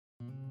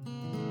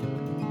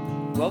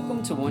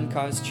Welcome to One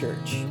Cause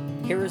Church.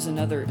 Here is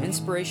another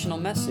inspirational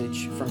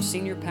message from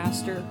Senior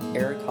Pastor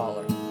Eric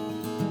Holler.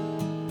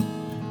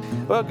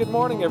 Well, good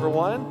morning,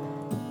 everyone.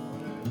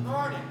 Good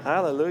morning.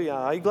 Hallelujah.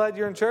 Are you glad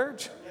you're in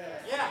church?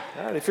 Yeah.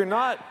 All right. If you're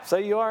not,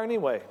 say you are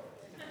anyway.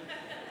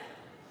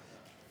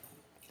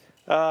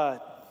 I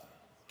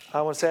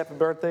want to say happy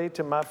birthday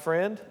to my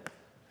friend,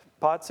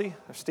 Potsy,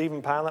 or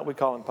Stephen Pilot. We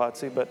call him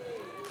Potsy, but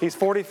he's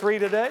 43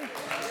 today.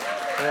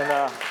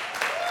 And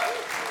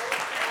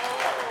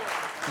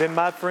been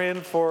my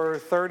friend for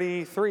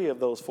 33 of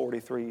those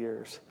 43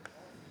 years.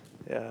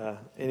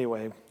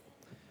 Anyway,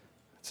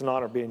 it's an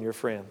honor being your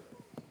friend.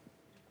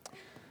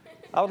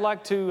 I would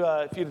like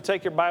to, if you to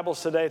take your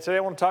Bibles today. Today I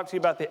want to talk to you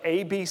about the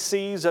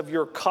ABCs of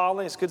your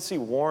calling. It's good to see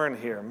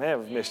Warren here. Man,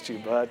 I've missed you,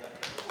 bud.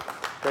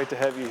 Great to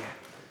have you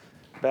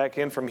back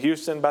in from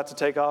Houston, about to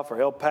take off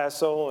for El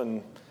Paso.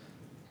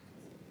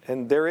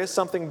 And there is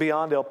something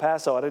beyond El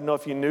Paso. I didn't know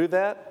if you knew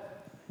that.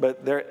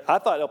 But I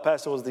thought El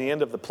Paso was the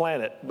end of the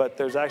planet, but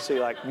there's actually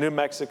like New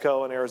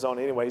Mexico and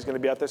Arizona anyway. He's going to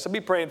be out there. So be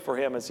praying for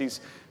him as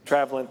he's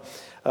traveling.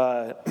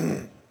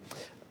 Where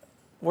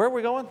are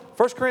we going?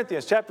 1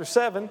 Corinthians chapter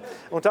 7.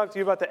 I want to talk to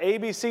you about the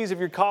ABCs of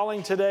your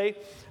calling today.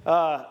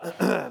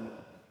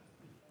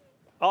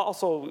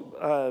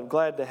 Also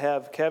glad to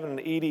have Kevin and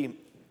Edie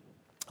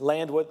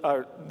land with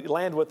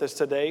us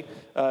today.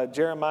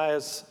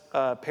 Jeremiah's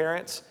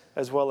parents,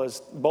 as well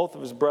as both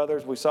of his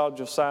brothers. We saw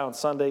Josiah on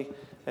Sunday.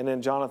 And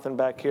then Jonathan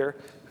back here,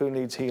 who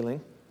needs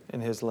healing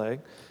in his leg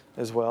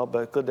as well.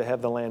 But good to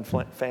have the Land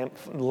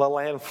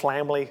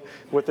family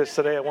with us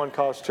today at One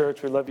Cause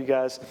Church. We love you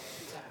guys.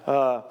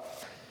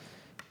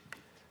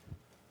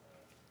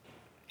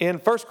 In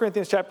 1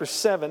 Corinthians chapter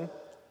 7,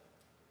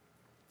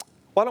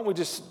 why don't we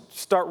just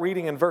start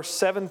reading in verse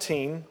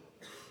 17.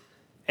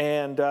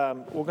 And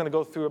we're going to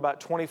go through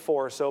about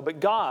 24 or so.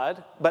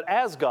 But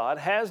as God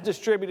has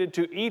distributed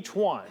to each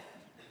one,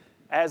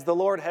 as the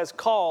Lord has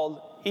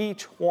called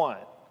each one,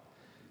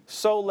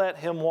 so let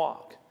him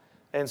walk.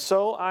 And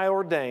so I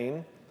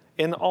ordain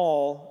in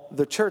all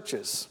the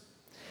churches.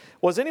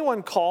 Was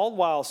anyone called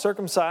while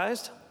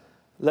circumcised?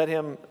 Let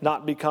him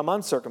not become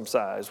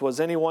uncircumcised.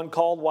 Was anyone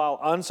called while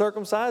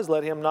uncircumcised?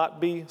 Let him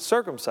not be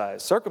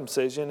circumcised.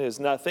 Circumcision is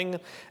nothing,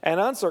 and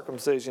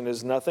uncircumcision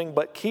is nothing,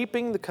 but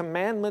keeping the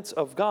commandments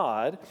of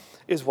God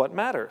is what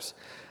matters.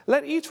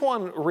 Let each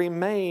one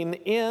remain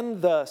in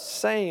the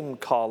same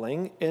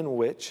calling in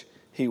which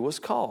he was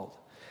called.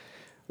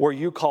 Were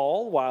you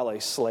called while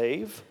a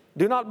slave?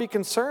 Do not be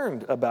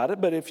concerned about it,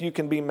 but if you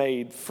can be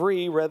made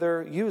free,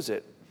 rather use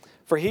it.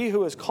 For he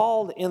who is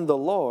called in the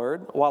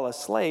Lord while a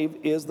slave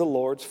is the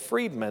Lord's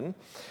freedman.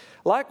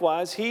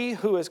 Likewise, he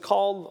who is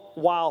called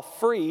while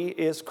free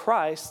is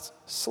Christ's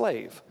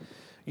slave.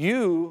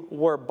 You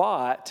were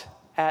bought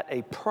at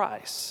a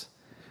price.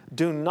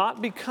 Do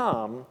not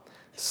become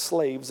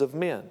slaves of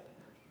men.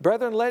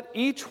 Brethren, let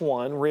each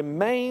one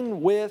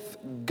remain with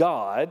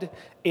God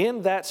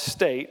in that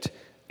state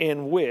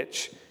in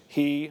which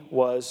he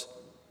was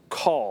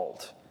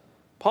called.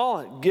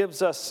 Paul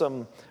gives us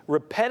some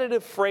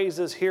repetitive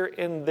phrases here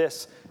in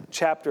this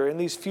chapter, in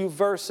these few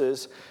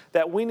verses,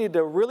 that we need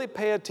to really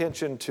pay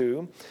attention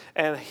to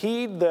and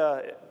heed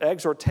the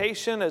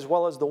exhortation as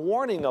well as the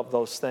warning of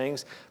those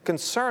things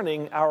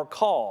concerning our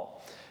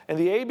call. And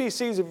the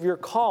ABCs of your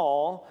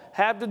call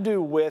have to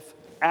do with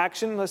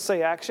action, let's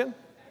say action,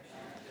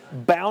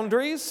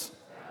 boundaries,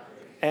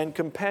 and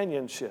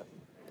companionship.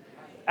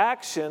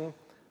 Action,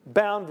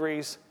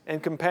 boundaries,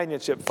 and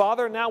companionship.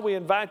 Father, now we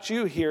invite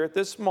you here at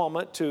this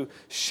moment to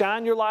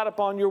shine your light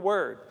upon your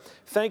word.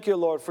 Thank you,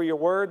 Lord, for your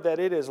word, that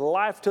it is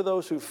life to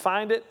those who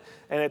find it,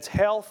 and it's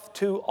health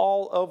to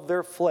all of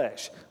their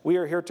flesh. We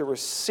are here to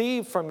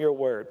receive from your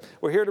word.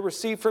 We're here to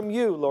receive from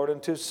you, Lord,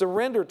 and to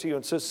surrender to you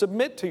and to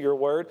submit to your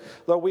word.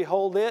 Lord, we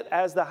hold it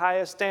as the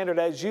highest standard,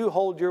 as you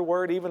hold your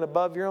word even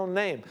above your own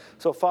name.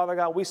 So, Father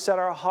God, we set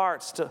our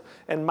hearts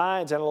and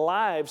minds and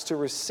lives to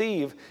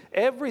receive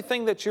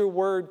everything that your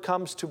word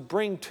comes to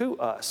bring to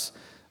us.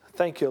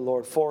 Thank you,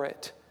 Lord, for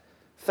it.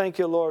 Thank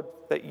you, Lord,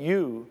 that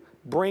you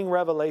bring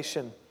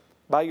revelation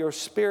by your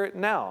Spirit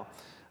now.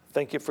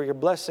 Thank you for your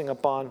blessing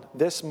upon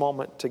this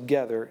moment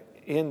together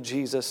in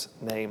Jesus'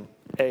 name.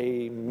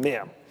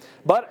 Amen.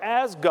 But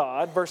as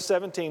God, verse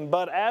 17,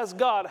 but as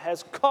God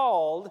has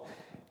called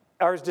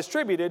or has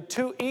distributed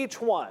to each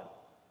one,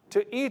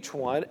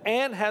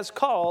 and has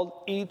called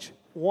each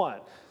one.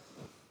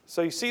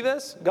 So you see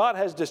this? God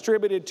has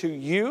distributed to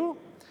you,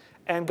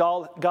 and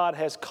God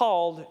has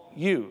called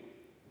you.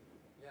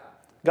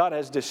 God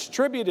has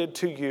distributed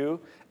to you,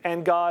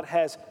 and God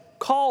has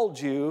called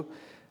you.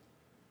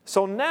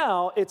 So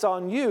now it's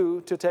on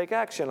you to take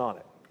action on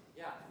it.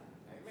 Yeah.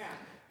 Amen.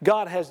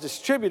 God has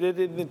distributed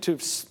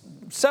it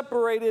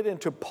separated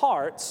into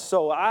parts.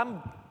 So I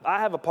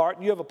have a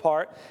part, you have a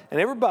part,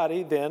 and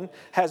everybody then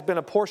has been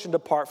apportioned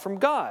apart from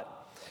God.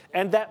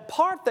 And that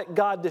part that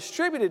God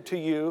distributed to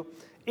you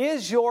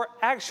is your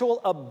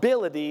actual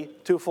ability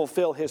to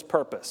fulfill his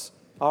purpose.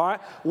 All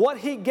right? What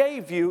he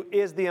gave you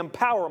is the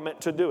empowerment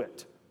to do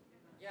it.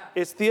 Yeah.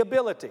 It's the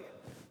ability.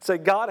 Say,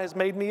 God has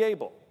made me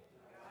able.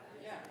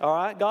 All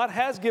right? God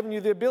has given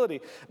you the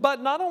ability.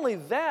 But not only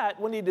that,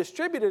 when he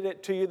distributed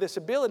it to you, this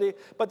ability,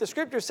 but the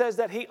scripture says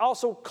that he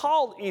also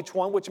called each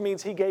one, which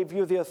means he gave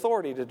you the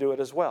authority to do it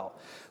as well.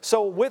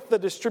 So with the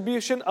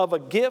distribution of a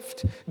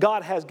gift,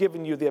 God has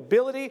given you the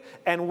ability,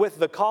 and with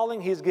the calling,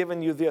 he's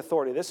given you the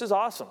authority. This is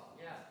awesome.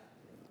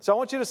 So I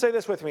want you to say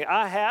this with me.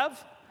 I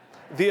have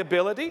the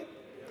ability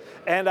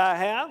and I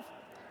have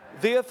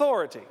the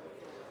authority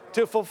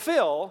to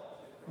fulfill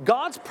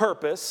God's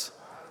purpose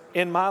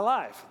in my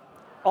life.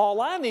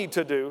 All I need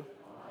to do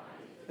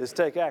is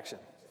take action.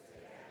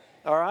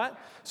 All right?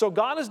 So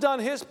God has done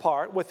his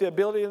part with the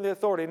ability and the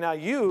authority. Now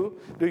you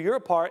do your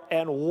part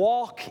and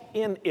walk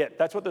in it.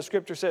 That's what the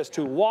scripture says,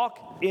 to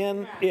walk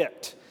in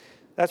it.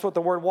 That's what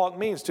the word walk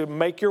means, to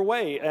make your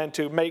way and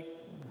to make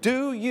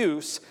due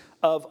use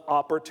of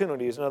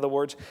opportunities. In other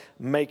words,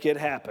 make it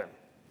happen.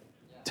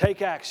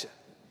 Take action.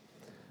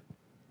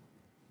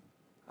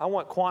 I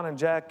want Quan and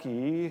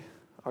Jackie,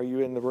 are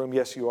you in the room?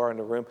 Yes, you are in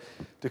the room,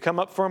 to come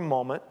up for a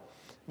moment.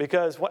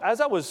 Because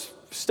as I was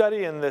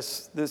studying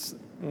this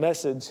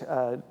message,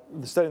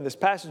 studying this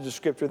passage of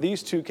Scripture,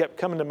 these two kept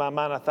coming to my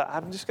mind. I thought,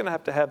 I'm just going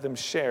to have them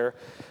share,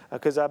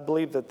 because I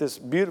believe that this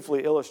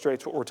beautifully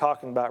illustrates what we're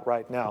talking about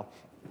right now.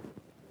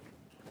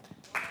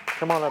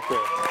 Come on up there.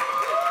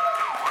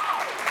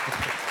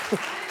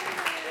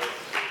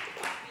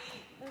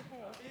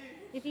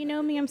 If you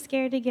know me, I'm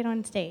scared to get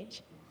on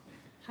stage.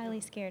 Highly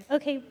scared.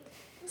 Okay,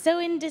 so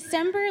in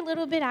December, a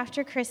little bit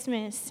after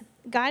Christmas,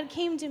 God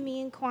came to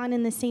me and Quan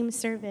in the same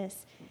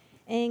service.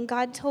 And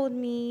God told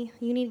me,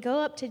 you need to go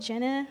up to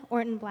Jenna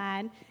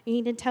Ortenblad. You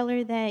need to tell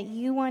her that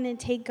you want to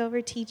take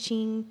over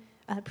teaching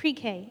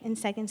pre-K in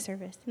second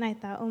service. And I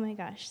thought, oh my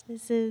gosh,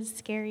 this is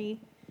scary,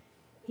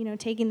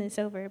 taking this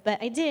over.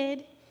 But I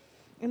did.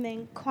 And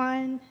then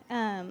Quan,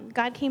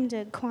 God came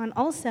to Quan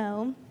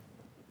also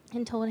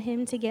and told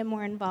him to get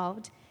more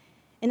involved.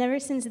 And ever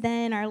since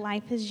then, our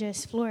life has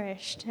just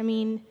flourished. I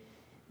mean,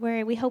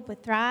 where we help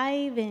with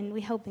Thrive, and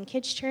we help in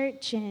Kids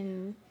Church,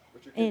 and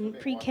in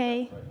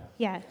pre-K. Right,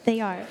 yeah, they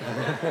are.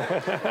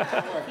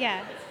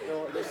 Yeah.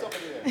 There's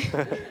something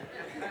there.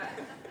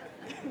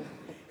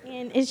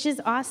 And it's just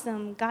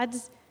awesome.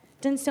 God's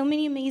done so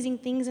many amazing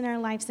things in our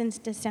life since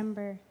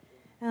December.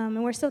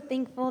 And we're so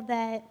thankful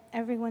that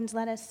everyone's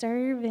let us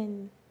serve,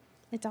 and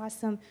it's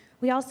awesome.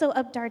 We also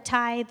upped our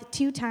tithe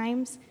 2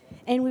 times,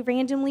 and we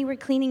randomly were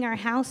cleaning our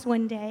house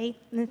one day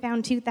and then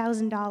found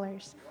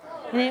 $2,000.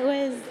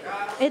 And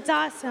it's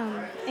awesome.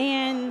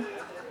 And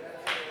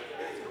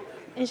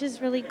it's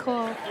just really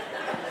cool.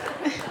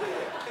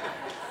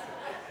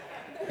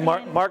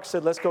 Mark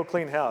said, let's go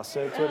clean house.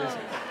 That's what he said.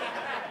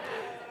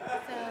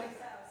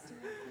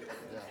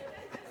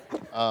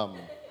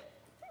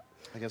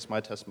 I guess my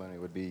testimony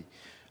would be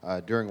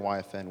during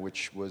YFN,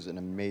 which was an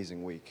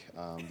amazing week.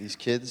 These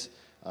kids,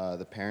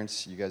 the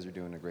parents, you guys are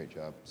doing a great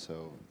job.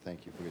 So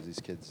thank you, because these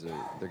kids,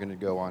 they're going to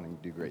go on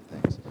and do great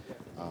things.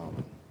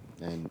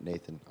 And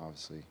Nathan,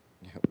 obviously,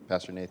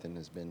 Pastor Nathan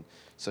has been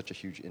such a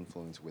huge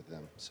influence with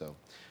them. So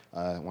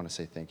I want to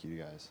say thank you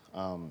guys.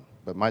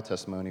 But my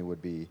testimony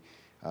would be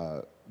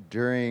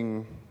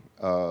during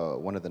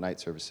one of the night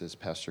services,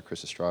 Pastor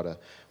Chris Estrada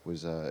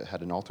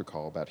had an altar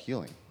call about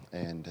healing.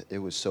 And it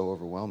was so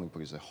overwhelming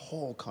because the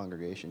whole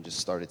congregation just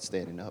started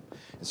standing up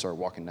and started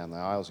walking down the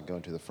aisles and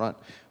going to the front.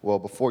 Well,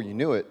 before you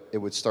knew it, it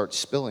would start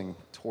spilling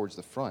towards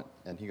the front.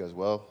 And he goes,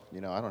 well,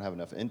 I don't have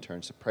enough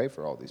interns to pray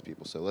for all these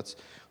people. So let's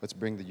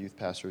bring the youth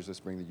pastors, let's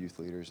bring the youth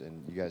leaders,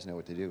 and you guys know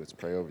what to do. Let's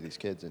pray over these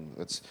kids, and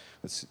let's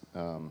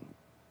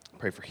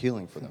pray for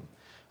healing for them.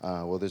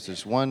 Well, there's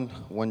this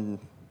one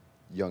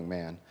young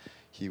man.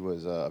 He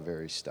was a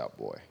very stout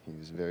boy. He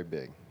was very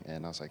big.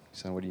 And I was like,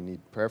 son, what do you need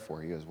prayer for?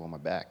 He goes, well, my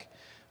back.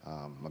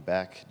 My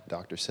back,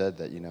 doctor said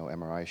that,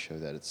 MRI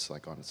showed that it's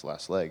like on its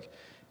last leg.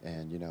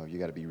 And, you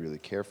got to be really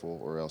careful,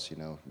 or else, you're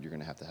going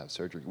to have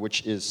surgery,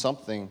 which is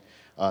something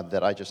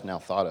that I just now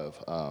thought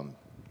of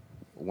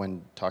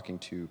when talking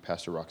to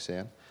Pastor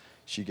Roxanne.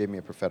 She gave me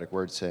a prophetic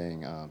word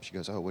saying, she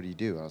goes, oh, what do you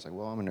do? And I was like,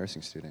 well, I'm a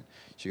nursing student.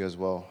 She goes,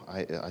 well,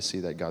 I see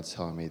that God's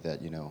telling me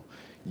that,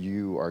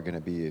 you are going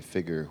to be a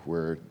figure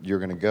where you're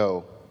going to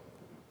go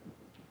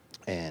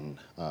and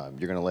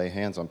you're going to lay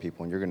hands on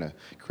people, and you're going to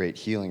create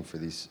healing for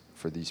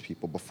these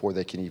people before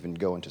they can even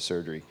go into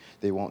surgery.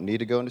 They won't need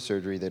to go into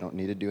surgery. They don't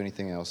need to do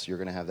anything else. You're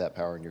going to have that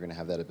power, and you're going to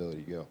have that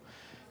ability to go.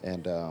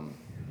 And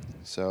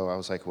so I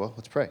was like, well,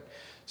 let's pray.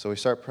 So we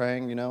start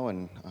praying,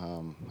 and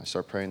I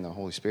start praying the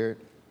Holy Spirit,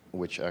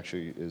 which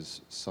actually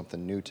is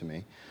something new to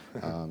me,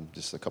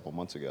 just a couple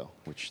months ago,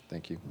 which,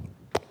 thank you.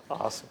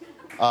 Awesome.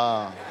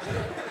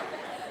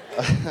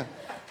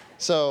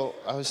 So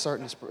I was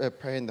starting to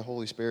pray in the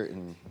Holy Spirit,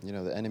 and,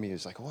 the enemy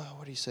was like, well,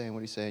 what are you saying? What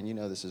are you saying?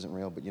 This isn't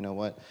real. But you know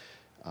what?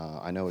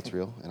 I know it's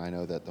real, and I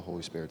know that the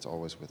Holy Spirit's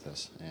always with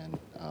us. And,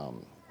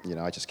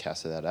 I just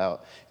casted that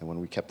out. And when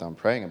we kept on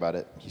praying about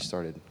it, he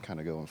started kind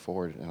of going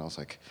forward. And I was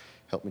like,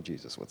 help me,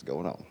 Jesus, what's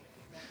going on?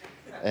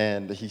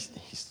 And he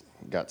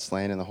got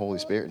slain in the Holy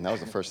Spirit. And that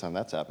was the first time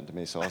that's happened to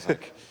me. So I was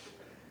like,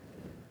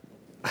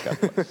 God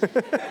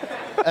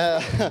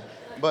bless.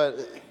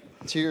 But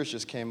tears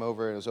just came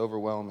over and it was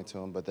overwhelming to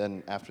him. But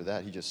then after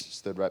that, he just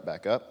stood right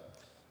back up,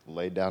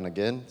 laid down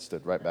again,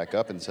 stood right back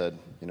up and said,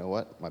 you know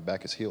what? My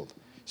back is healed.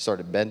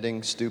 Started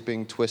bending,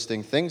 stooping,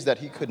 twisting, things that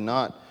he could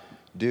not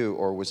do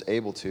or was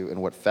able to,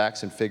 and what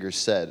facts and figures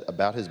said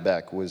about his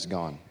back was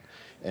gone.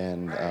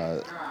 And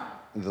the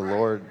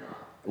Lord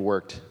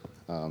worked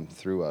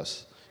through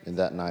us in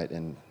that night,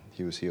 and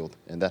he was healed.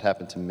 And that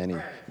happened to many,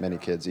 many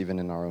kids, even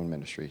in our own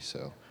ministry.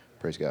 So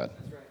praise God.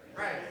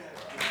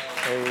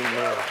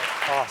 Amen.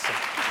 Awesome.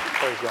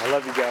 Praise God. I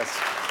love you guys.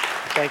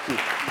 Thank you.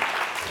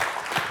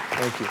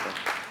 Thank you.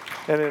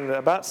 And in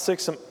about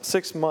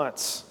six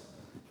months,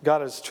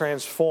 God has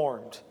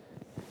transformed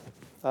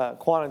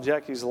Quan and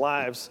Jackie's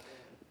lives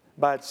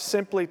by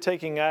simply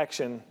taking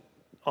action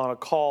on a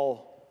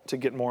call to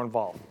get more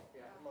involved.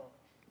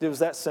 It was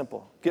that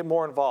simple. Get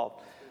more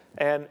involved.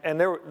 And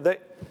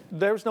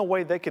there was no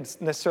way they could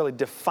necessarily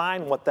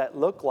define what that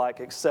looked like,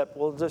 except,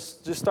 well,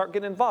 just start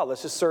getting involved.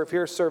 Let's just serve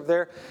here, serve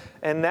there.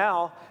 And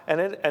now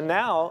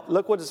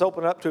look what it's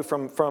opened up to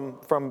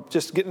from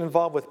just getting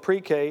involved with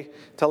pre-K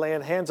to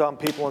laying hands on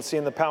people and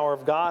seeing the power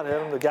of God,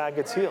 and the guy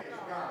gets healed.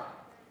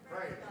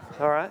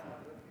 All right?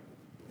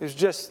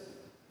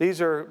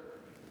 These are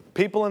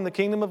people in the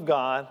kingdom of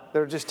God that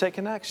are just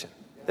taking action.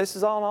 This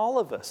is on all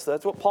of us.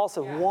 That's what Paul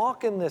said.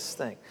 Walk in this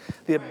thing.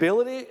 The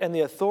ability and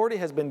the authority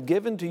has been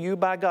given to you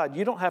by God.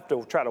 You don't have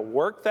to try to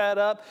work that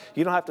up.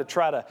 You don't have to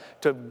try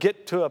to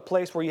get to a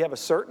place where you have a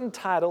certain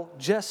title.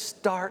 Just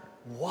start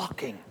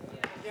walking.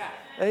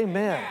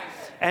 Amen.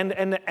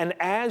 And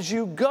as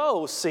you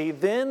go, see,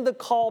 then the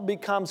call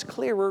becomes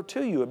clearer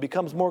to you. It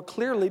becomes more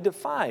clearly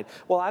defined.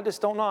 Well, I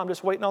just don't know. I'm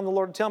just waiting on the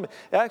Lord to tell me.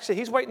 Actually,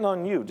 he's waiting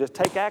on you. Just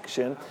take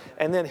action,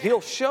 and then he'll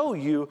show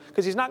you,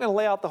 because he's not going to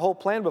lay out the whole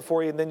plan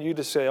before you, and then you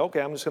just say,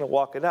 okay, I'm just going to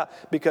walk it out,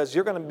 because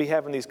you're going to be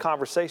having these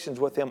conversations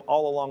with him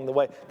all along the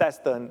way. That's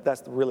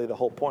really the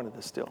whole point of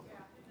this still.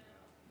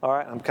 All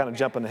right, I'm kind of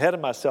jumping ahead of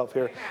myself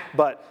here,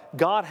 but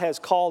God has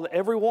called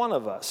every one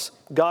of us.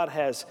 God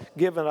has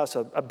given us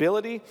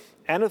ability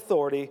and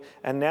authority,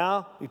 and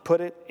now we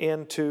put it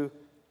into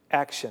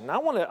action.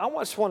 Now, I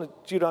just wanted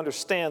you to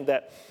understand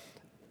that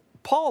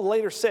Paul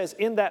later says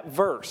in that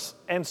verse,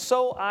 and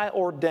so I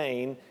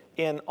ordain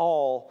in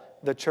all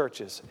the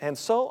churches. And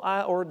so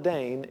I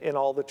ordain in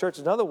all the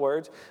churches. In other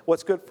words,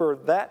 what's good for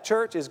that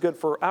church is good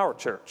for our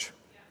church.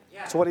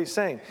 That's what he's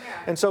saying.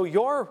 And so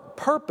your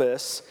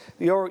purpose,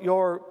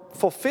 your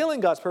fulfilling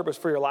God's purpose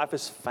for your life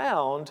is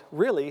found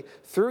really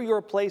through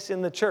your place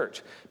in the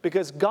church.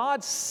 Because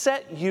God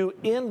set you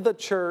in the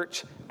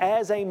church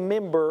as a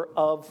member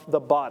of the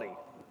body.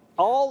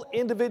 All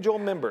individual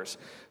members.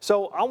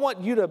 So I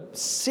want you to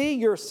see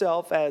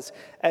yourself as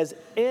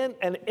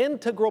an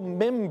integral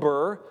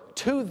member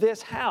to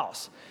this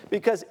house.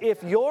 Because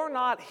if you're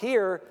not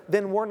here,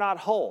 then we're not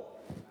whole.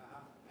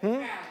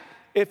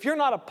 If you're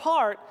not a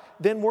part,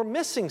 then we're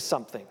missing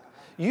something.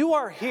 You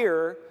are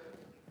here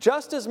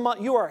just as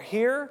much. You are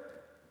here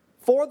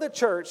for the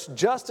church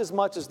just as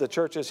much as the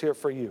church is here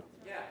for you.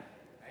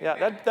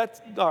 Yeah,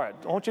 that's all right.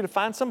 I want you to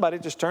find somebody.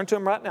 Just turn to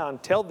them right now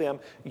and tell them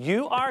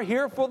you are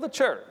here for the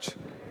church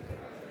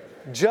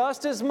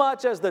just as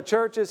much as the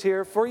church is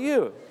here for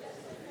you.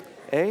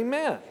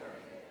 Amen.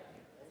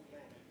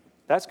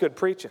 That's good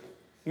preaching.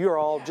 You are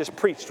all just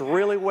preached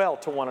really well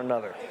to one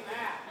another.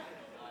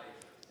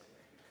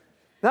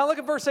 Now look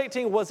at verse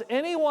 18. Was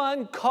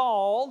anyone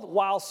called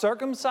while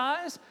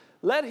circumcised?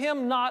 Let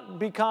him not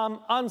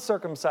become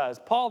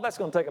uncircumcised. Paul, that's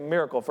going to take a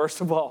miracle,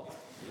 first of all.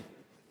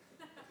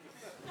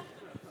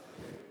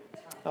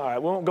 All right,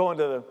 we won't go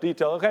into the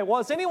detail. Okay,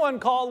 was anyone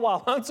called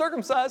while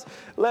uncircumcised?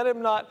 Let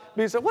him not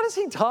be. So what is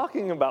he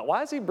talking about?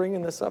 Why is he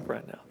bringing this up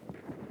right now?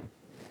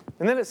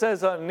 And then it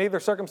says neither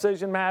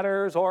circumcision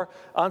matters or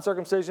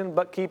uncircumcision,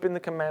 but keeping the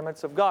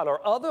commandments of God, or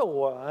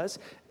otherwise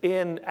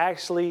in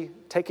actually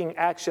taking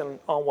action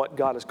on what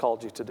God has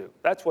called you to do.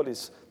 That's what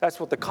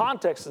the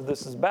context of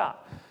this is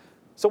about.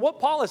 So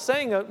what Paul is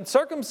saying,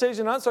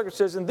 circumcision,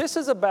 uncircumcision, this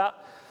is about,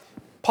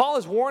 Paul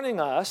is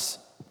warning us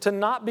to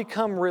not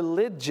become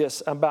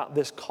religious about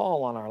this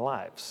call on our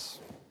lives.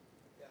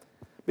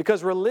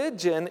 Because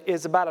religion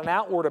is about an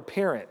outward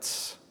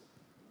appearance.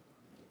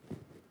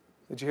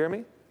 Did you hear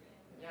me?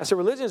 I said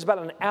religion is about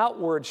an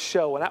outward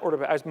show,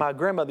 as my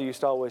grandmother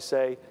used to always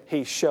say,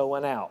 he's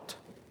showing out.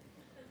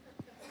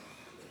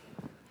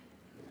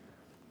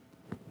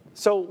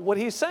 So what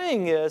he's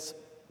saying is,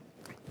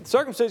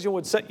 circumcision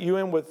would set you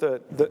in with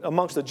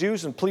amongst the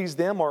Jews and please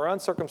them, or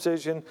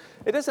uncircumcision.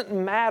 It doesn't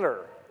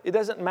matter. It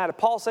doesn't matter.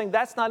 Paul's saying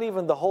that's not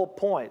even the whole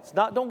point.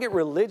 Don't get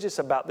religious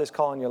about this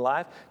call in your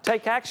life.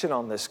 Take action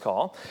on this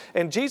call.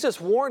 And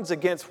Jesus warns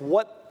against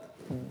what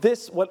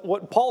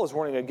Paul is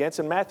warning against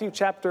in Matthew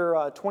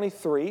chapter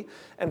 23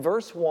 and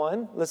verse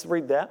 1. Let's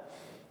read that.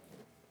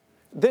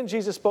 Then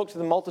Jesus spoke to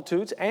the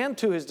multitudes and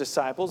to his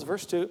disciples,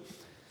 verse 2,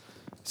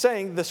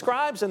 saying, the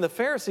scribes and the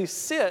Pharisees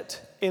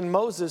sit in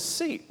Moses'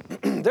 seat.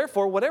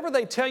 Therefore, whatever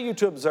they tell you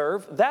to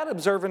observe, that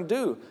observe and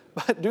do.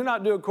 But do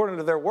not do according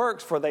to their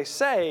works, for they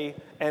say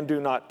and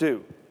do not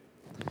do.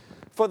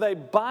 For they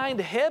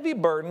bind heavy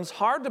burdens,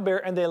 hard to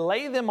bear, and they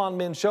lay them on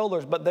men's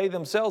shoulders, but they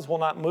themselves will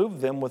not move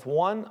them with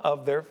one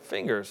of their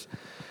fingers.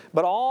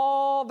 But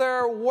all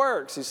their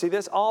works, you see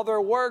this? All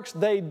their works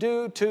they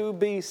do to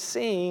be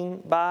seen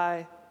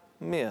by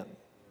men.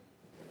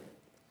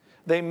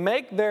 They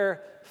make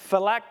their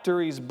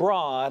phylacteries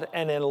broad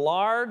and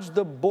enlarge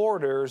the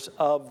borders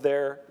of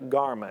their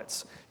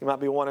garments. You might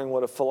be wondering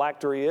what a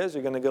phylactery is.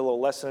 You're going to get a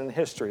little lesson in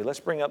history. Let's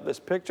bring up this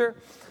picture.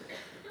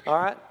 All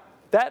right.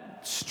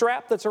 That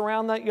strap that's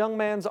around that young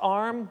man's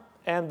arm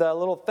and the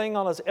little thing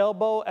on his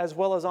elbow as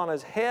well as on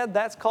his head,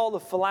 that's called a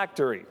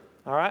phylactery.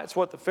 All right, it's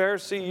what the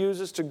Pharisee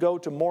uses to go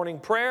to morning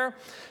prayer.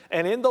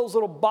 And in those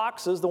little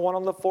boxes, the one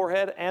on the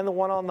forehead and the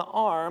one on the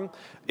arm,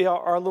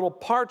 are little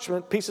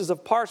parchment, pieces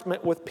of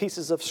parchment with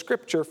pieces of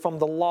scripture from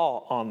the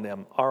law on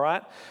them. All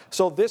right,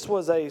 so this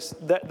was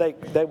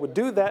they would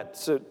do that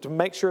to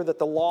make sure that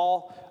the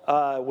law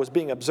was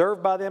being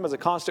observed by them as a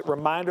constant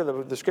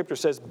reminder. The scripture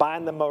says,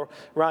 bind them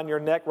around your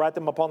neck, write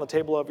them upon the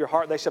table of your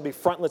heart. They shall be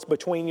frontlets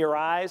between your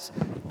eyes,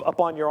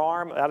 upon your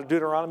arm, out of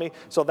Deuteronomy.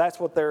 So that's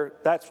what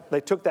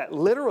they took that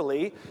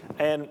literally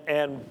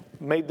and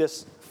made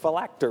this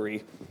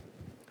phylactery.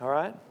 All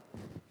right?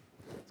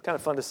 It's kind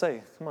of fun to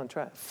say. Come on,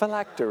 try it.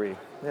 Phylactery.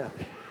 Yeah.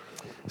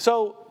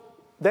 So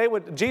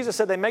Jesus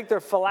said they make their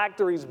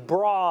phylacteries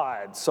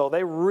broad. So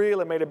they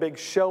really made a big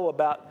show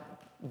about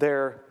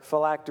their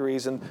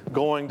phylacteries and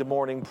going to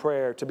morning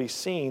prayer to be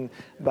seen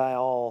by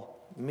all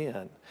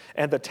men.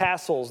 And the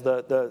tassels,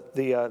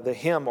 the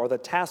hem or the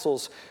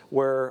tassels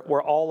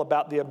were all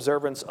about the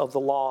observance of the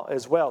law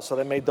as well. So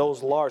they made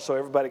those large so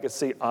everybody could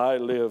see, I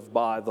live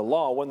by the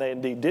law. When they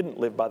indeed didn't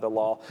live by the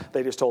law,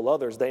 they just told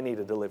others they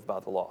needed to live by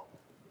the law.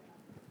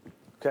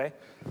 Okay?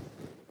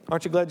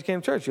 Aren't you glad you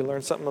came to church? You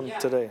learned something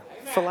today.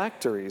 Amen.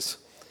 Phylacteries.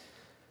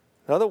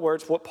 In other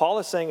words, what Paul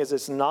is saying is it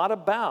is not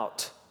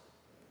about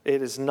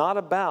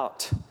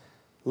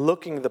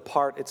looking the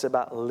part, it's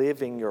about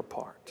living your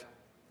part.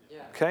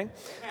 Okay?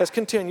 Let's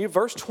continue.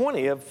 Verse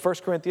 20 of 1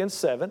 Corinthians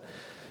 7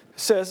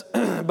 says,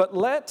 but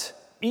let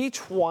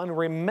each one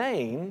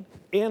remain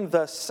in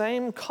the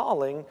same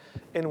calling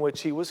in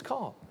which he was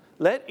called.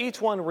 Let each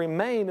one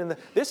remain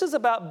this is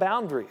about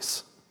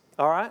boundaries,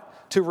 all right?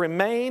 To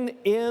remain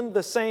in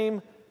the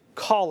same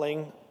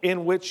calling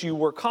in which you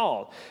were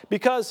called.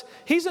 Because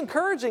he's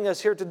encouraging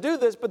us here to do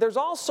this, but there's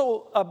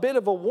also a bit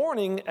of a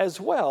warning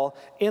as well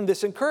in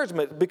this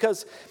encouragement,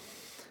 because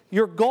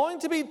you're going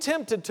to be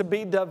tempted to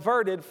be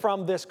diverted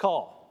from this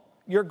call.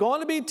 You're going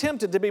to be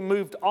tempted to be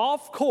moved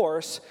off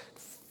course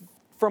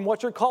from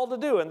what you're called to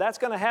do, and that's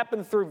going to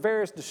happen through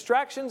various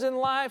distractions in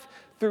life,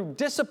 through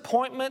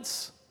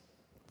disappointments,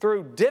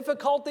 through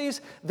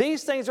difficulties.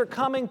 These things are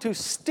coming to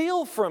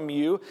steal from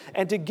you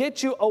and to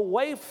get you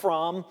away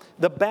from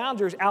the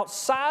boundaries,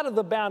 outside of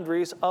the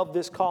boundaries of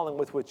this calling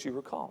with which you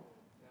were called.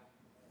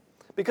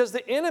 Because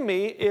the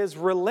enemy is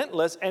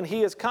relentless and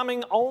he is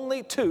coming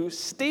only to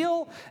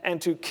steal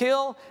and to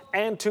kill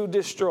and to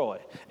destroy.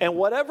 And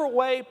whatever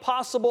way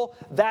possible,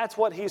 that's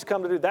what he's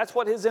come to do. That's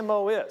what his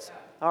MO is.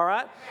 All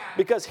right?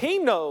 Because he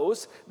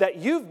knows that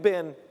you've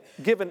been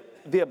given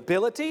the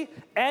ability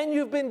and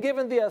you've been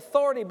given the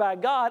authority by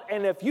God,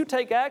 and if you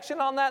take action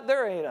on that,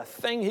 there ain't a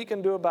thing he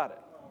can do about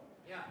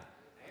it.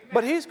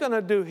 But he's going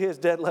to do his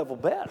dead level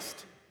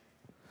best.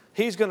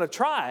 He's going to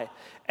try.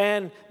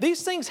 And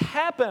these things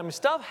happen.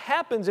 Stuff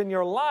happens in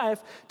your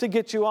life to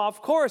get you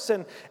off course,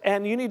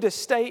 and you need to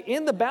stay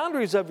in the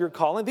boundaries of your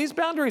calling. These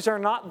boundaries are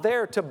not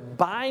there to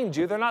bind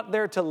you. They're not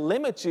there to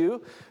limit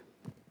you.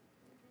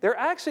 They're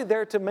actually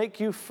there to make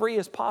you free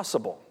as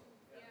possible.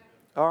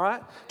 All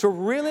right? To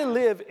really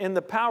live in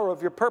the power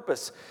of your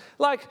purpose.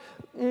 Like,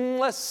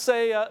 let's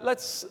say,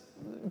 let's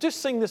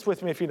just sing this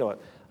with me if you know it.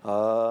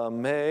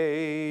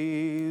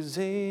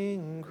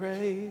 Amazing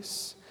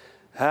grace.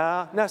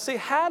 Now see,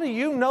 how do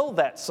you know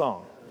that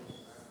song?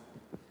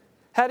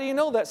 How do you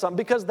know that song?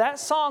 Because that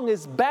song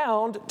is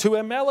bound to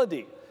a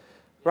melody.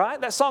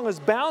 Right? That song is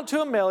bound to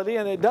a melody,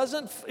 and it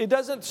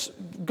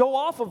doesn't go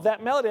off of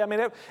that melody. I mean,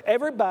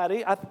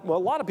 everybody, a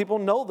lot of people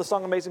know the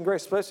song Amazing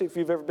Grace, especially if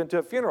you've ever been to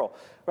a funeral,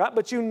 right?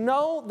 But you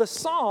know the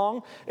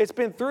song, it's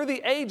been through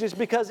the ages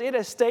because it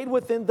has stayed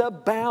within the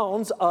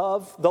bounds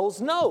of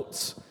those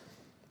notes,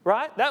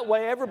 right? That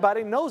way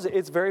everybody knows it.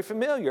 It's very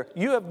familiar.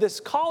 You have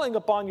this calling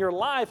upon your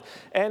life,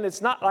 and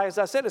it's not, as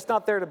I said, it's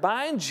not there to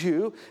bind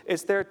you.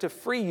 It's there to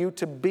free you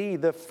to be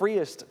the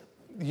freest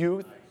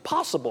you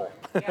possible.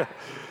 Yeah.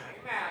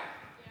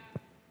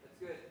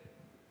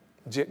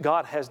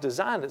 God has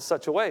designed it in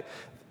such a way.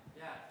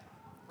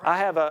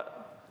 Have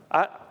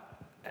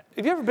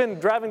you ever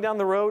been driving down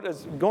the road,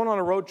 going on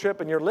a road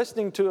trip, and you're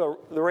listening to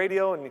the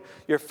radio, and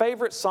your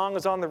favorite song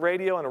is on the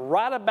radio, and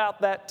right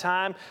about that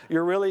time,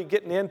 you're really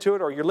getting into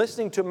it, or you're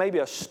listening to maybe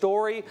a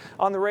story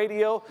on the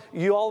radio,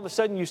 all of a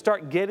sudden you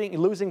start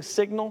losing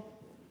signal?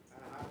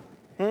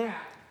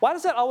 Why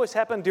does that always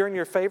happen during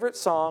your favorite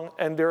song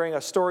and during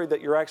a story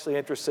that you're actually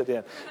interested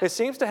in? It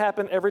seems to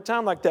happen every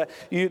time like that.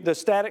 The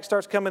static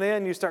starts coming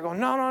in, you start going,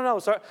 no.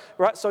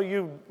 So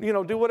you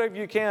do whatever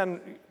you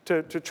can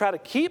to try to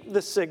keep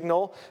the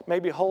signal,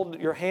 maybe hold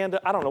your hand.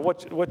 I don't know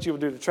what you would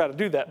do to try to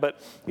do that,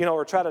 but,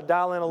 or try to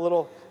dial in a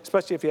little,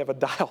 especially if you have a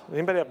dial.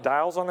 Anybody have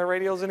dials on their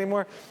radios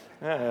anymore?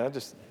 You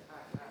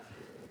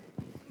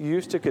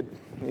used to could.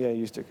 Yeah.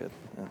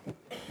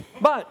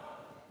 But,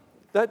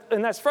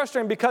 that's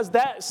frustrating because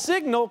that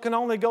signal can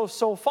only go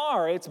so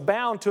far. It's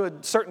bound to a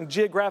certain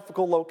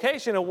geographical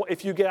location. And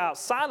if you get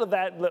outside of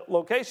that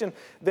location,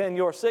 then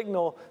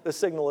the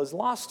signal is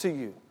lost to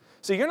you.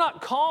 So you're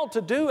not called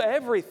to do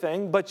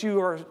everything, but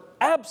you are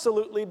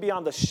absolutely,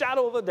 beyond the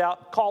shadow of a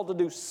doubt, called to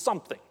do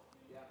something.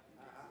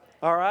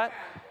 All right?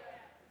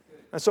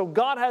 And so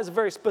God has a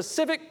very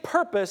specific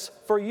purpose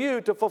for you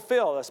to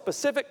fulfill, a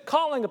specific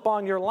calling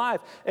upon your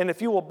life. And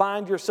if you will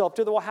bind yourself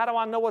to well, how do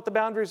I know what the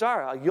boundaries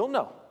are? You'll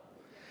know.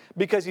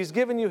 Because He's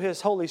given you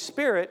His Holy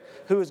Spirit,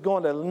 who is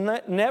going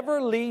to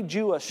never lead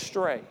you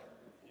astray.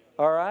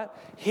 All right?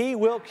 He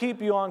will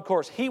keep you on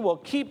course. He will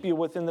keep you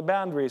within the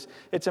boundaries.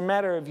 It's a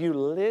matter of you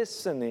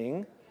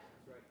listening,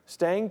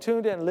 staying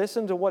tuned and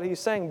listen to what He's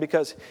saying,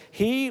 because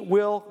He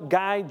will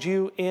guide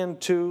you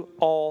into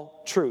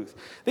all truth.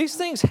 These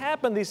things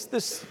happen.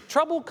 This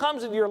trouble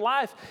comes into your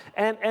life,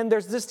 and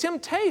there's this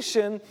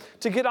temptation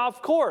to get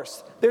off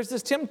course. There's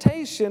this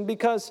temptation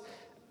because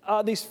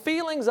these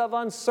feelings of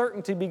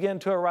uncertainty begin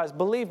to arise.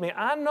 Believe me,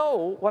 I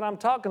know what I'm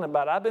talking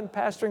about. I've been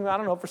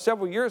pastoring, for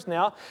several years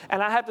now,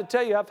 and I have to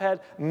tell you, I've had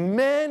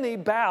many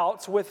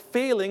bouts with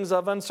feelings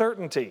of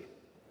uncertainty.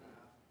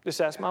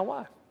 Just ask my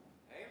wife.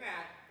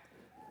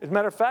 As a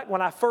matter of fact,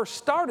 when I first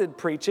started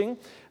preaching,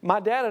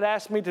 my dad had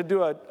asked me to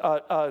do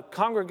a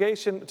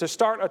congregation, to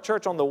start a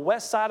church on the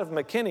west side of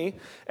McKinney,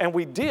 and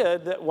we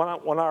did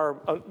when our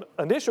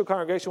initial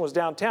congregation was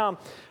downtown.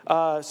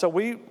 So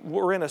we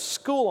were in a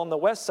school on the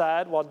west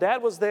side. While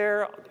Dad was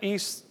there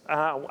east,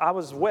 I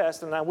was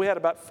west, and we had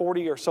about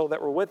 40 or so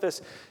that were with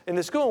us in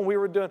the school, and we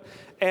were doing,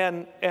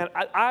 and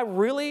I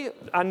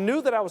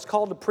knew that I was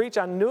called to preach.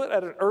 I knew it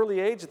at an early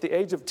age, at the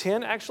age of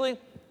 10, actually.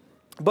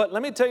 But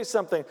let me tell you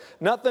something.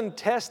 Nothing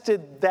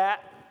tested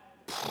that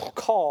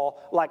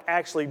call like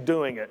actually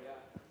doing it.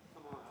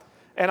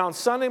 And on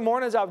Sunday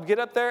mornings, I would get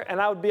up there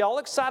and I would be all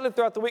excited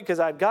throughout the week because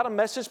I'd got a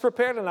message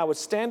prepared, and I would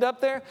stand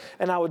up there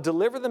and I would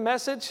deliver the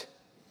message.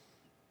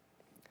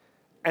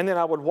 And then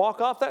I would walk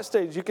off that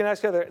stage. You can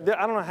ask Heather,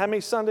 I don't know how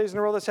many Sundays in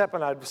a row this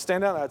happened. I'd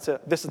stand down and I'd say,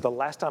 this is the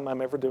last time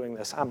I'm ever doing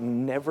this.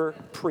 I'm never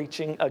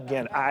preaching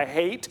again. I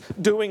hate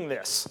doing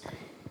this.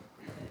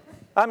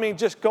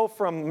 Just go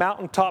from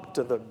mountaintop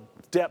to the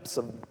depths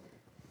of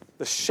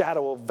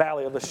the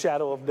valley of the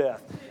shadow of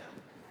death.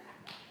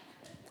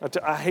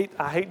 I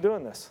hate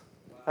doing this.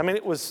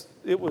 It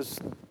was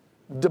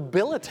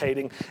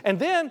debilitating. And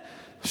then,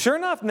 sure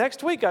enough,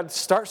 next week I'd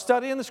start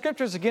studying the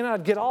scriptures again.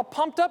 I'd get all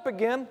pumped up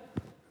again.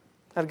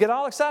 I'd get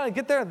all excited. I'd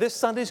get there. This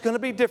Sunday's going to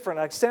be different.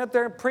 I'd stand up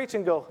there and preach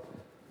and go,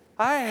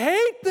 I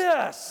hate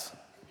this.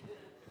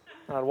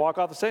 And I'd walk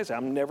off the stage and say,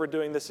 I'm never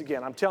doing this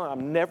again. I'm telling you,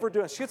 I'm never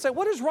doing it. She'd say,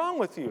 what is wrong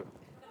with you?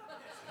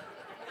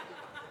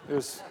 It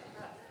was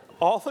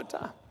all the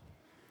time.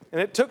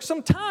 And it took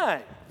some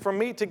time for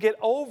me to get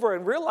over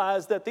and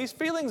realize that these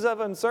feelings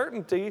of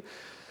uncertainty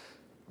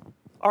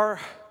are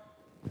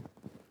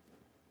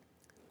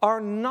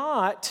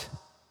not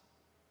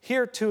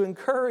here to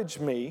encourage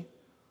me.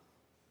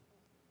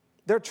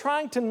 They're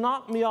trying to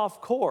knock me off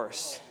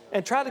course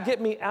and try to get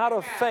me out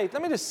of faith.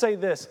 Let me just say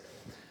this.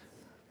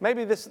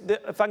 Maybe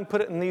if I can put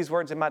it in these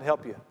words, it might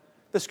help you.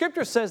 The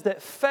scripture says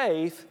that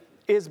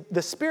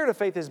the spirit of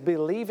faith is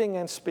believing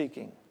and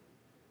speaking.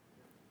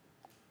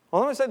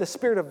 Well, let me say the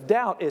spirit of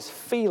doubt is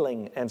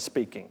feeling and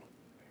speaking.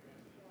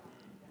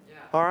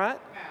 All right?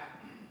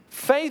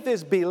 Faith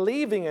is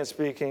believing and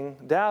speaking.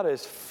 Doubt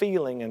is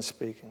feeling and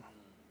speaking.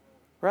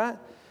 Right?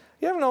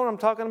 You ever know what I'm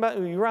talking about?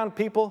 You're around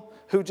people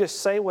who just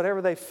say whatever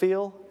they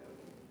feel.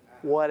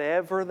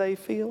 Whatever they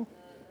feel.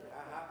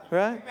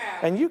 Right?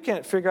 And you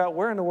can't figure out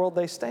where in the world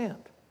they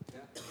stand.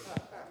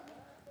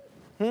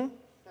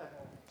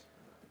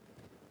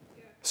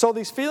 So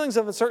these feelings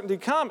of uncertainty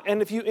come, and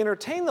if you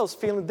entertain those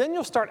feelings, then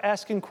you'll start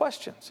asking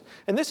questions.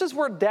 And this is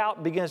where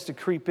doubt begins to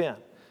creep in.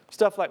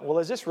 Stuff like, well,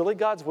 is this really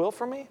God's will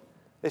for me?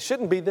 It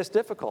shouldn't be this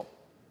difficult.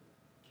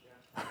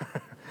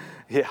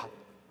 Yeah.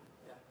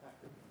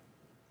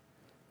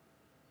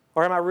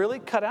 Or am I really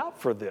cut out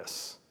for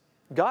this?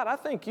 God, I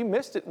think you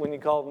missed it when you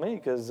called me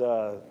because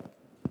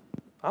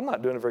I'm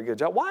not doing a very good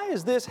job. Why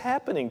is this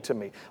happening to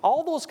me?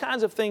 All those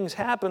kinds of things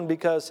happen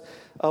because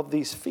of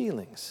these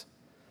feelings.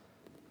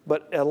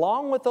 But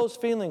along with those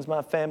feelings,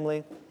 my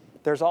family,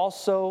 there's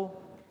also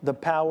the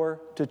power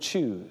to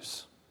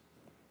choose.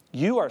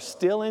 You are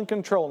still in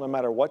control no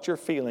matter what you're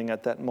feeling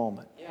at that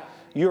moment. Yeah.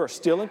 You are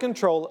still in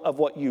control of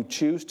what you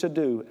choose to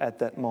do at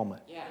that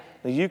moment. Yeah.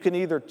 Now, you can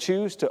either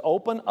choose to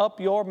open up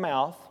your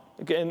mouth,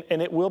 and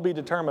it will be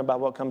determined by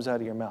what comes out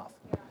of your mouth.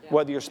 Yeah.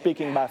 Whether you're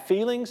speaking by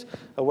feelings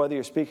or whether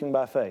you're speaking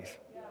by faith.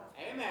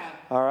 Amen.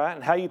 All right?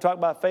 And how you talk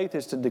about faith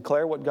is to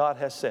declare what God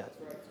has said.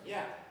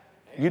 Yeah.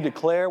 You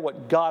declare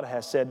what God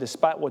has said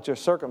despite what your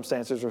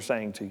circumstances are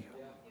saying to you.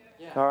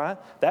 All right?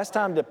 That's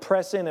time to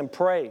press in and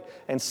pray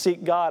and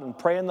seek God and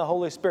pray in the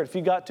Holy Spirit. If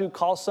you got to,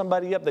 call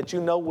somebody up that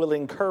you know will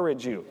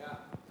encourage you.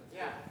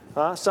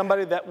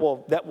 Somebody that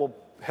will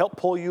help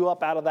pull you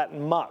up out of that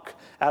muck,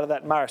 out of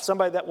that mire.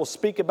 Somebody that will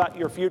speak about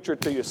your future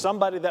to you.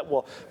 Somebody that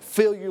will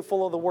fill you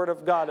full of the Word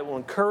of God, that will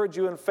encourage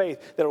you in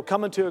faith, that will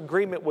come into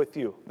agreement with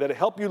you, that will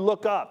help you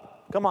look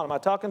up. Come on, am I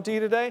talking to you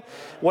today?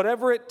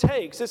 Whatever it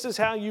takes, this is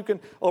how you can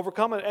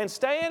overcome it. And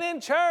staying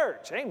in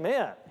church.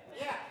 Amen.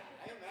 Yeah.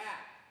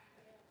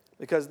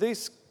 Because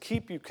these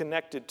keep you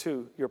connected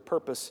to your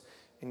purpose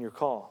and your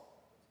call.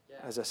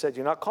 As I said,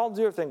 you're not called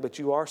to do everything, but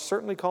you are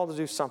certainly called to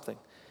do something.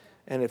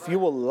 And if you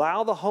will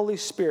allow the Holy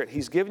Spirit,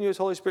 He's given you His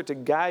Holy Spirit to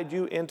guide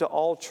you into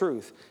all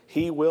truth,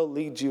 He will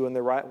lead you in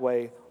the right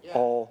way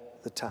all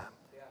the time.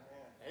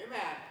 Amen.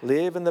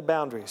 Live in the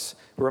boundaries.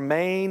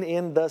 Remain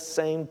in the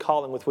same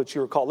calling with which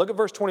you were called. Look at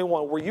verse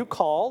 21. Were you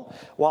called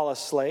while a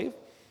slave?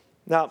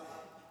 Now,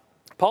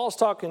 Paul's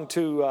talking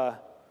to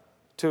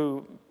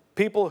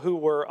people who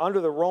were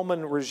under the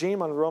Roman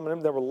regime, under the Roman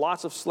Empire. There were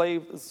lots of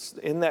slaves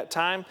in that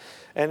time.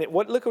 And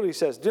look what he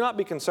says. Do not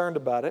be concerned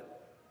about it.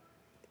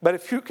 But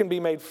if you can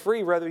be made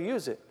free, rather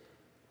use it.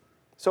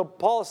 So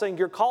Paul is saying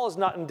your call is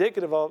not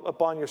indicative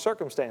upon your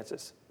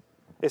circumstances.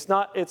 It's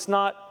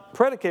not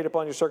predicated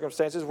upon your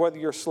circumstances, whether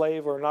you're a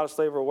slave or not a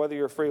slave, or whether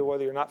you're free or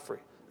whether you're not free.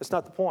 That's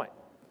not the point.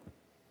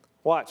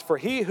 Watch. For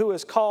he who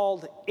is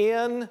called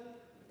in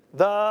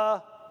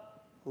the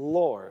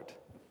Lord.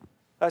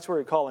 That's where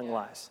your calling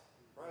lies.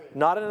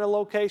 Not in a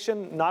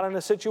location, not in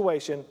a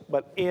situation,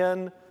 but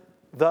in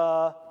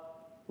the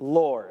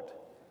Lord.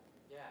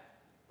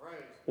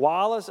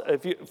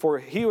 For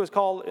he was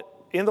called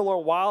in the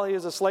Lord while he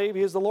is a slave,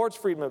 he is the Lord's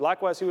freedman.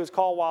 Likewise, he was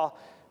called while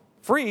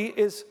free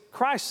is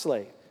Christ's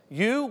slave.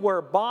 You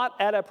were bought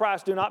at a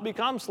price. Do not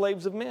become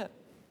slaves of men.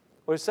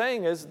 What he's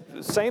saying is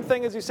the same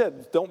thing as he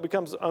said. Don't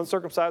become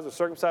uncircumcised or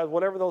circumcised,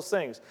 whatever those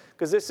things.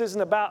 Because this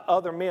isn't about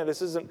other men.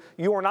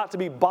 You are not to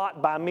be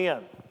bought by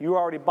men. You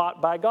are already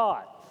bought by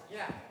God.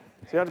 Yeah.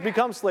 So you don't have to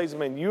become slaves of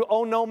men. You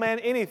owe no man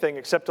anything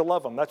except to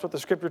love them. That's what the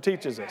Scripture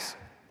teaches us.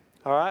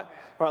 All right?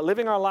 All right,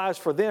 living our lives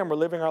for them, we're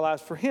living our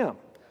lives for Him.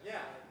 Yeah.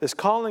 This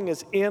calling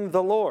is in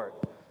the Lord.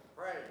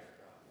 Praise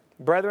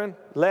God. Brethren,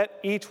 let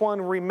each one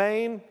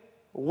remain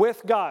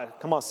with God.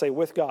 Come on, say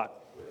with God.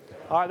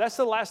 All right, that's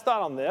the last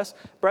thought on this.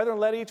 Brethren,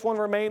 let each one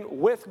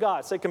remain with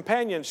God. Say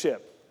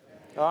companionship.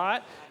 All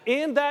right?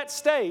 In that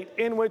state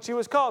in which he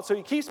was called. So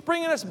he keeps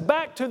bringing us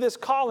back to this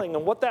calling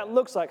and what that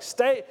looks like.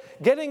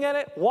 Getting in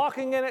it,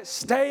 walking in it,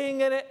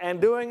 staying in it, and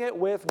doing it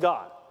with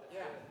God.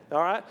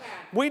 All right?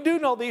 We do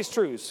know these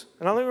truths.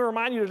 And let me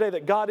remind you today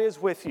that God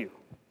is with you.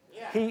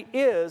 He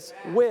is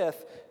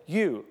with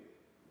you.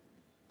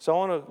 So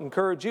I want to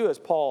encourage you as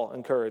Paul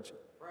encouraged.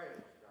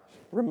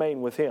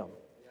 Remain with Him.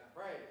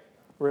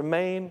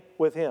 Remain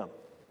with Him.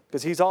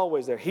 Because He's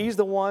always there. He's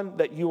the one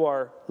that you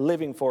are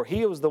living for.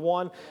 He is the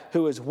one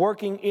who is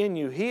working in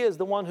you. He is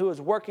the one who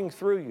is working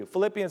through you.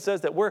 Philippians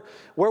says that we're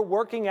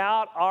working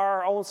out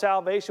our own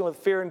salvation with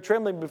fear and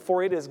trembling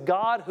before it is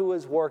God who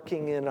is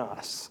working in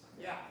us.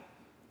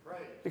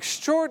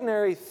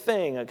 Extraordinary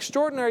thing,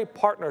 extraordinary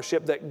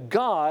partnership that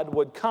God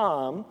would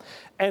come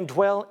and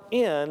dwell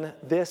in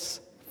this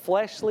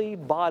fleshly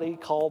body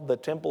called the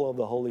temple of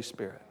the Holy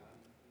Spirit.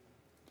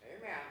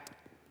 Amen.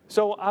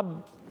 So I've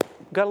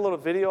got a little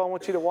video I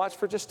want you to watch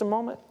for just a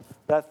moment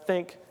that I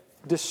think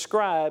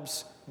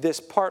describes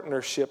this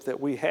partnership that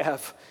we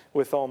have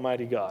with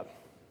Almighty God.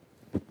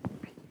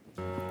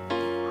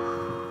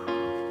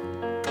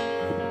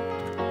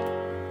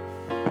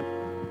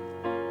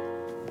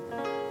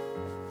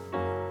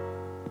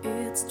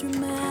 It's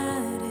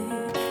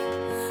dramatic.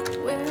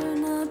 We're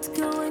not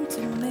going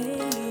to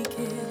make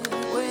it.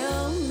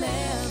 We'll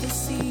never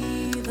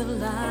see the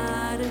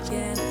light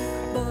again.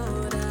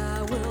 But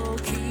I will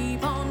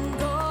keep on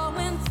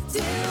going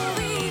till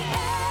the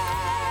end.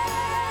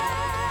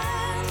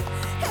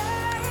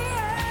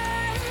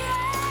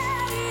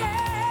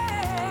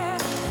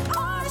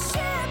 Our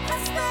ship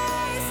has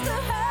faced a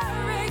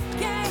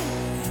hurricane,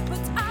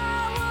 but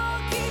I will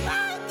keep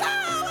on going.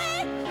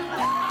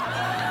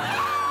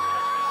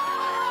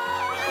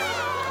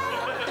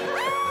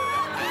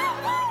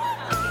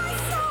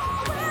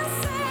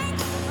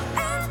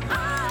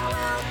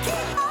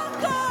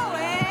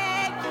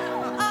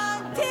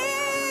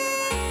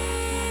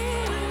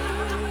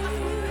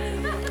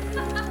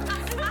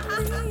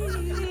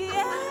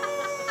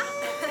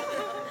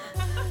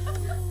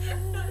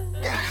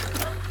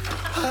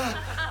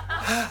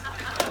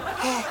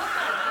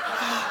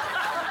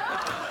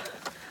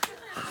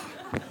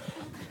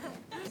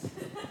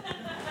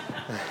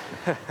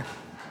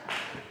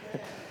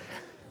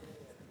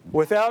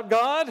 Without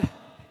God,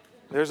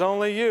 there's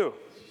only you.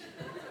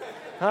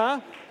 Huh?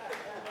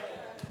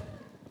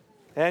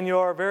 And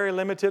your very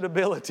limited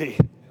ability.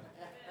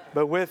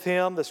 But with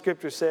Him, the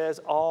Scripture says,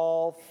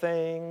 all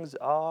things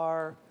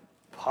are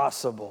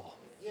possible.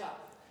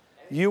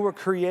 You were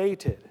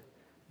created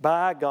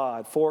by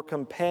God for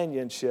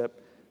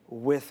companionship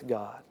with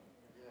God.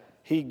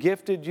 He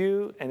gifted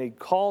you and He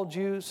called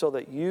you so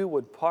that you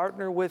would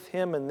partner with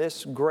Him in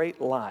this great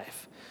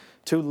life,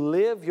 to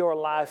live your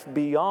life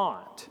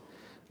beyond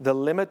the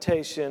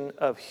limitation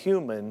of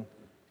human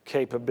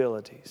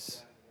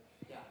capabilities.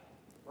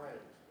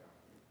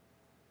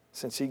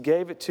 Since He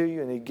gave it to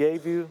you and He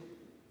gave you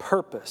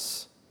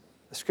purpose,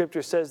 the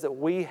Scripture says that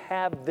we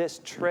have this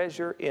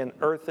treasure in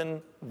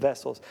earthen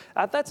vessels.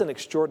 That's an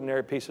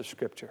extraordinary piece of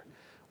Scripture.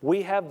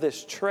 We have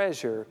this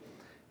treasure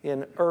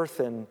in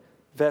earthen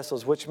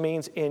vessels, which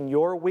means in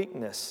your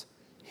weakness,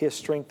 His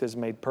strength is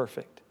made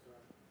perfect.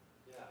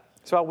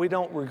 That's why we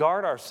don't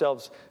regard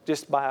ourselves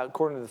just by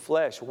according to the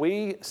flesh.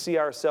 We see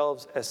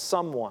ourselves as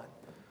someone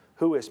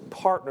who is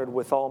partnered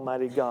with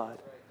Almighty God,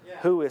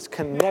 who is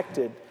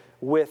connected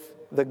with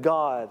the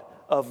God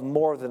of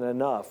more than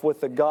enough,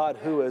 with the God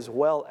who is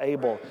well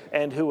able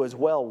and who is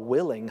well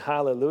willing.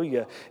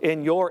 Hallelujah.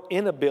 In your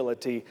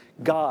inability,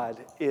 God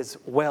is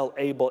well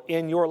able.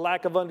 In your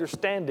lack of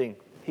understanding,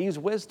 He's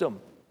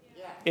wisdom.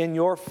 In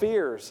your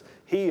fears,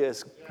 He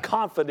is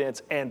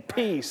confidence and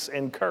peace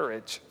and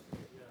courage.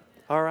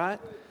 All right?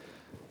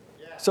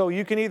 So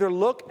you can either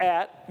look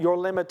at your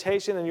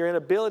limitation and your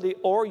inability,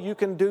 or you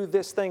can do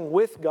this thing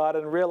with God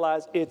and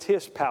realize it's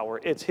His power,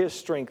 it's His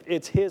strength,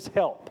 it's His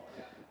help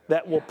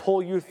that will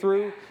pull you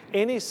through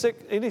any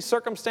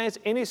circumstance,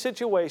 any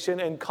situation,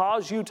 and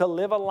cause you to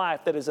live a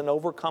life that is an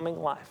overcoming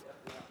life.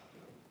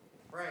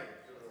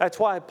 That's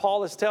why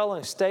Paul is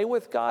telling, stay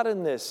with God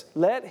in this.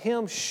 Let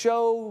Him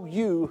show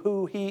you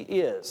who He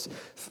is,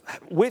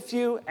 with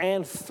you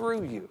and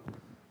through you.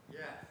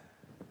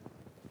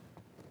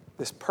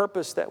 This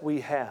purpose that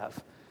we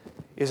have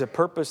is a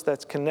purpose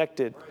that's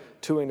connected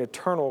to an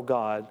eternal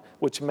God,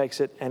 which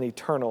makes it an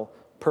eternal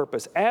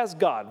purpose. As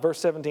God, verse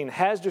 17,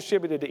 has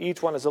distributed to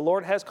each one, as the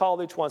Lord has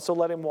called each one, so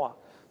let him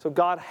walk. So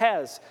God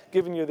has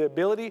given you the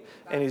ability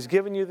and He's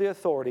given you the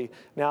authority.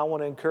 Now I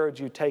want to encourage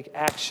you, take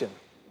action.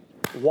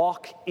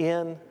 Walk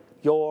in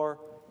your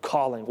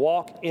calling.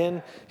 Walk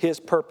in His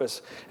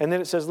purpose. And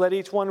then it says, let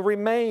each one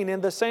remain in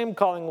the same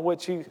calling in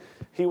which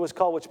he was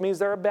called, which means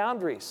there are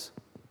boundaries.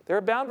 There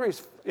are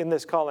boundaries in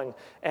this calling,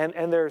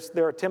 and there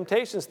are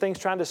temptations, things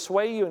trying to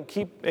sway you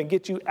and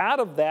get you out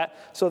of that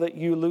so that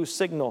you lose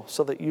signal,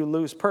 so that you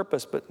lose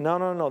purpose. But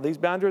no. These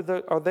boundaries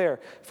are there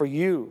for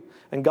you,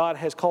 and God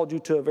has called you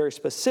to a very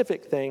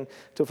specific thing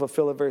to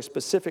fulfill a very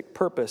specific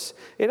purpose.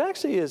 It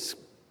actually is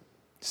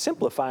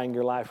simplifying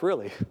your life,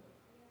 really,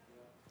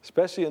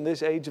 especially in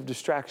this age of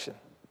distraction.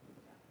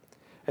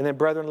 And then,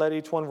 brethren, let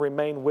each one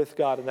remain with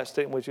God in that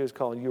state in which He is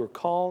called. You are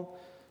called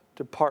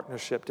to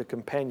partnership, to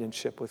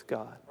companionship with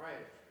God.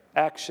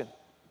 Action,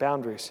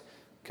 boundaries,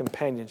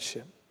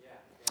 companionship.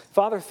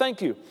 Father,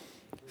 thank you.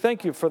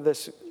 Thank you for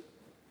this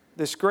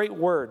great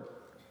word.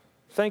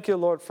 Thank you,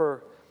 Lord,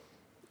 for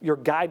your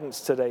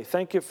guidance today.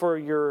 Thank you for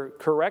your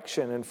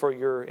correction and for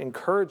your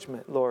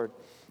encouragement, Lord.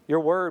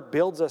 Your word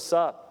builds us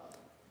up,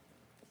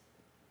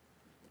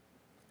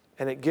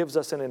 and it gives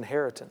us an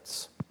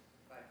inheritance.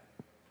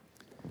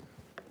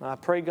 I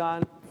pray,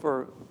 God,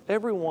 for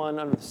everyone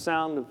under the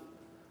sound of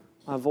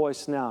my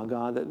voice now,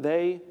 God, that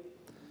they,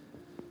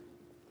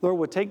 Lord,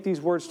 would take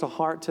these words to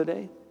heart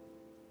today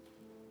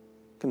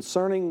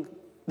concerning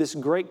this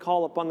great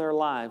call upon their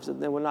lives, that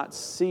they would not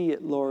see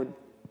it, Lord,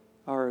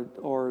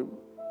 or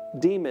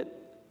deem it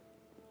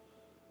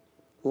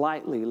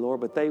lightly,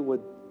 Lord, but they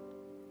would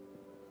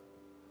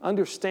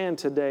understand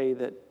today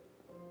that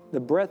the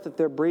breath that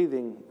they're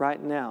breathing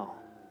right now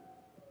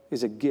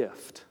is a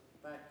gift.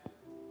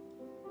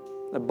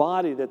 The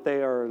body that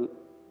they are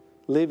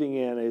living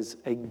in is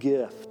a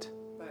gift.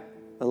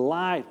 The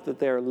life that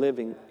they are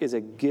living is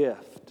a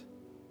gift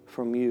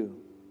from you.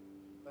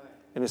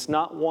 And it's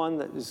not one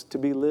that is to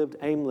be lived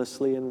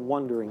aimlessly and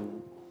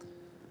wondering,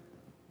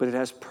 but it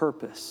has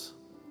purpose.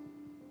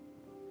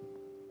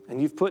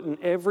 And you've put in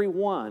every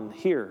one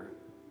here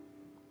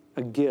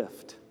a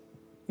gift.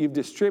 You've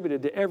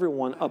distributed to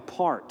everyone a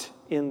part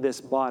in this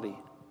body,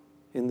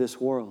 in this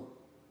world.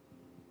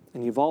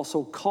 And you've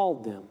also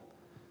called them,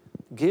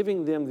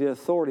 giving them the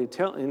authority,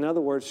 in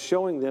other words,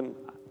 showing them,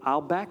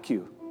 I'll back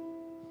you.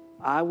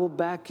 I will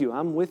back you.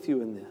 I'm with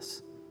you in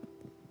this.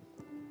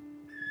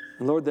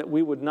 And Lord, that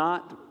we would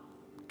not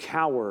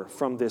cower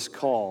from this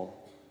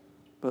call,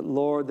 but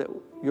Lord, that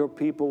your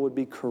people would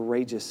be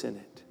courageous in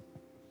it,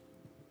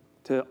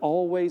 to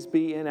always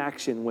be in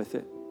action with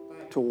it,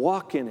 to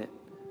walk in it,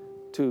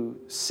 to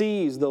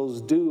seize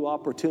those due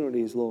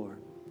opportunities, Lord,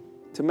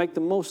 to make the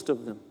most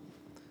of them,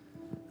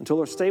 until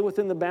Lord, stay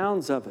within the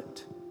bounds of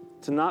it,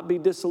 to not be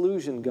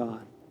disillusioned,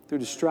 God, through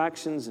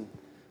distractions and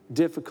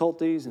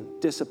difficulties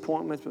and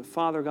disappointments, but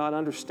Father God,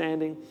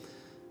 understanding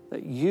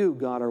that you,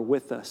 God, are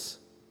with us.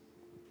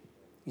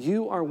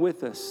 You are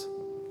with us.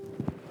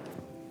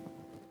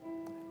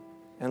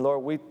 And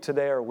Lord, we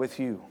today are with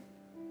you.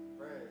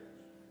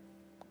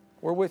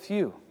 We're with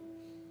you.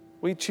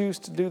 We choose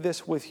to do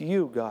this with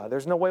you, God.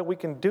 There's no way we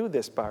can do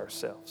this by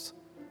ourselves.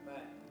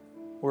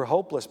 We're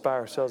hopeless by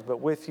ourselves, but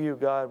with you,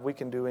 God, we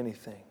can do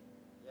anything.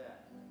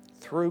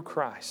 Through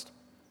Christ.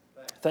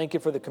 Thank you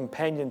for the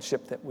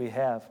companionship that we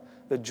have,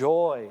 the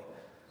joy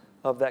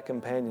of that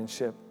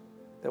companionship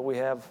that we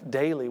have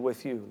daily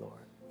with you, Lord.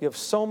 You have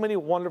so many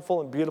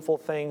wonderful and beautiful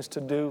things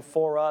to do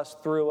for us,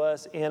 through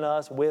us, in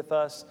us, with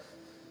us.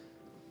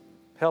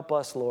 Help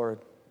us, Lord,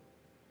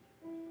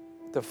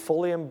 to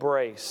fully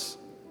embrace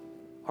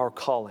our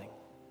calling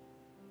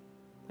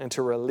and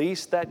to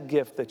release that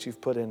gift that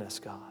you've put in us,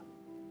 God.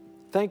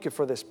 Thank you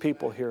for this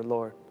people here,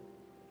 Lord,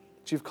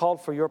 that you've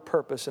called for your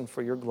purpose and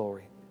for your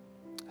glory.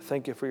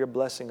 Thank you for your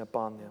blessing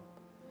upon them.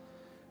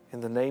 In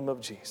the name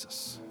of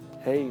Jesus,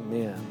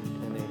 amen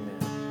and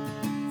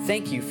amen.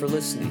 Thank you for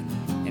listening,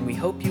 and we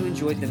hope you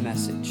enjoyed the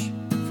message.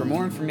 For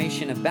more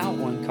information about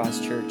One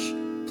Cause Church,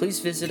 please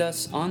visit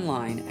us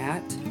online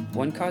at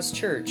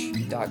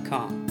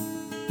onecausechurch.com.